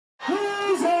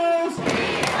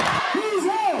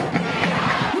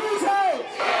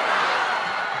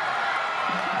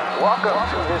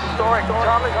Welcome to historic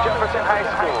Thomas Jefferson High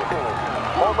School,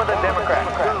 home of the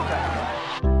Democrats.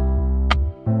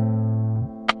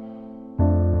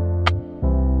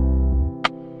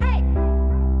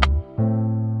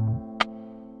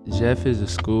 Jeff is a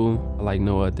school like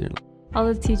no other. All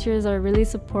the teachers are really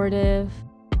supportive.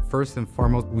 First and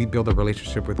foremost, we build a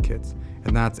relationship with kids,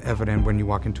 and that's evident when you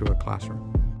walk into a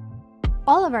classroom.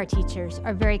 All of our teachers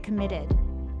are very committed,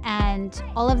 and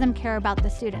all of them care about the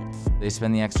students. They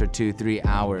spend the extra 2-3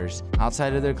 hours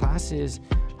outside of their classes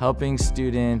helping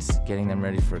students, getting them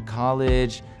ready for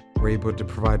college. We're able to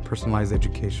provide personalized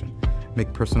education,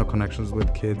 make personal connections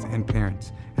with kids and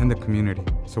parents and the community.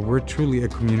 So we're truly a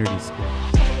community school.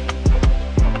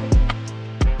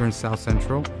 We're in South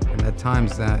Central, and at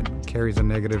times that carries a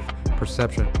negative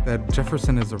perception that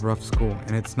Jefferson is a rough school,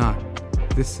 and it's not.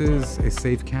 This is a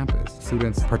safe campus.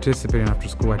 Students participate in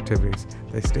after-school activities.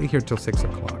 They stay here till 6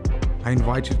 o'clock. I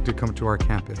invite you to come to our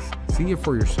campus. See it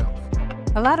for yourself.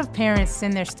 A lot of parents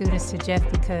send their students to Jeff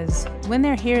because when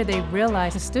they're here, they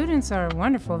realize the students are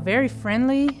wonderful, very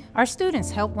friendly. Our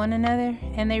students help one another,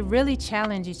 and they really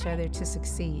challenge each other to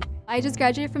succeed. I just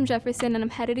graduated from Jefferson, and I'm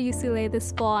headed to UCLA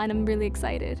this fall, and I'm really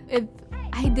excited. If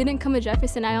I didn't come to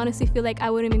Jefferson, I honestly feel like I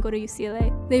wouldn't even go to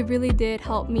UCLA. They really did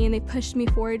help me, and they pushed me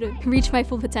forward to reach my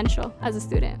full potential as a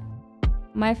student.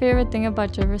 My favorite thing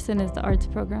about Jefferson is the arts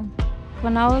program.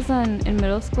 When I was in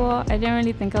middle school, I didn't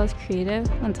really think I was creative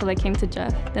until I came to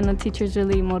Jeff. Then the teachers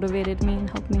really motivated me and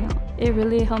helped me out. It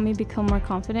really helped me become more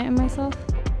confident in myself.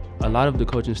 A lot of the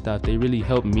coaching staff, they really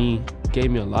helped me, gave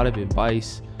me a lot of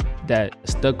advice that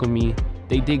stuck with me.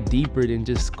 They dig deeper than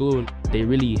just school. They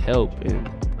really help, and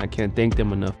I can't thank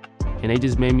them enough. And they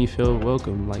just made me feel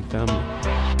welcome, like family.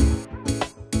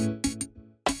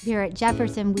 Here at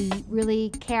Jefferson, we really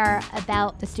care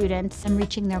about the students and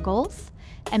reaching their goals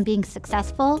and being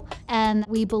successful, and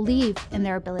we believe in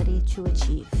their ability to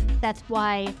achieve. That's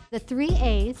why the 3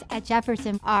 A's at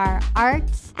Jefferson are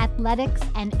arts, athletics,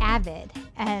 and AVID,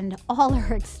 and all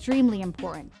are extremely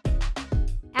important.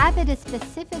 AVID is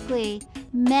specifically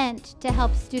meant to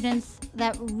help students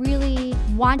that really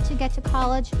want to get to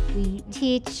college. We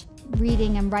teach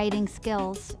reading and writing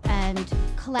skills and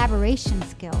collaboration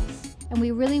skills. And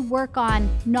we really work on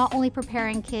not only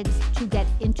preparing kids to get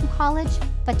into college,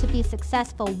 but to be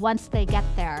successful once they get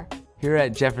there. Here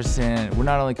at Jefferson, we're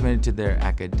not only committed to their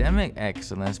academic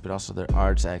excellence, but also their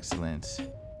arts excellence.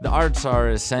 The arts are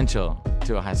essential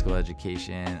to a high school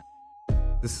education.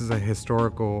 This is a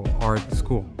historical art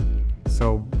school,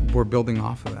 so we're building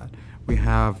off of that. We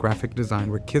have graphic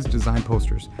design, where kids design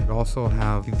posters. We also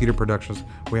have theater productions.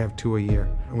 We have 2 a year.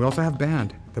 And we also have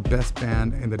band, the best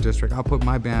band in the district. I'll put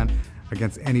my band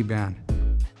against any band.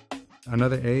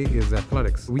 Another A is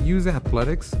athletics. We use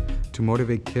athletics to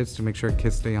motivate kids, to make sure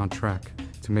kids stay on track,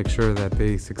 to make sure that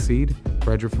they succeed,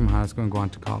 graduate from high school, and go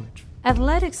on to college.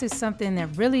 Athletics is something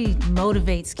that really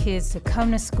motivates kids to come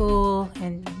to school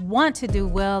and want to do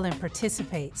well and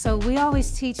participate. So we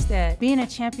always teach that being a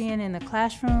champion in the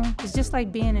classroom is just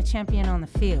like being a champion on the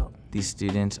field. These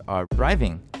students are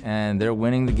thriving, and they're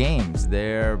winning the games.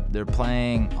 They're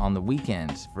playing on the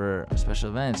weekends for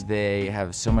special events. They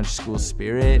have so much school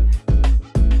spirit.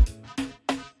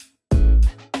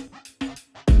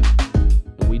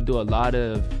 We do a lot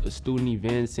of student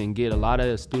events and get a lot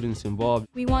of students involved.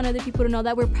 We want other people to know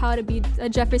that we're proud to be a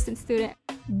Jefferson student.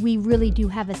 We really do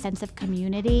have a sense of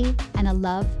community and a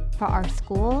love for our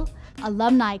school.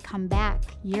 Alumni come back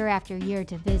year after year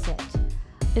to visit.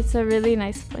 It's a really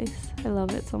nice place. I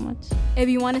love it so much. If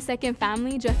you want a second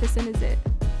family, Jefferson is it.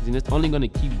 And it's only going to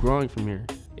keep growing from here.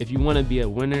 If you want to be a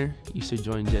winner, you should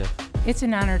join Jeff. It's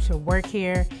an honor to work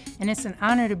here, and it's an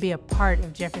honor to be a part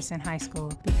of Jefferson High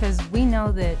School because we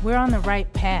know that we're on the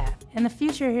right path, and the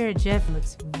future here at Jeff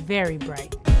looks very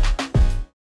bright.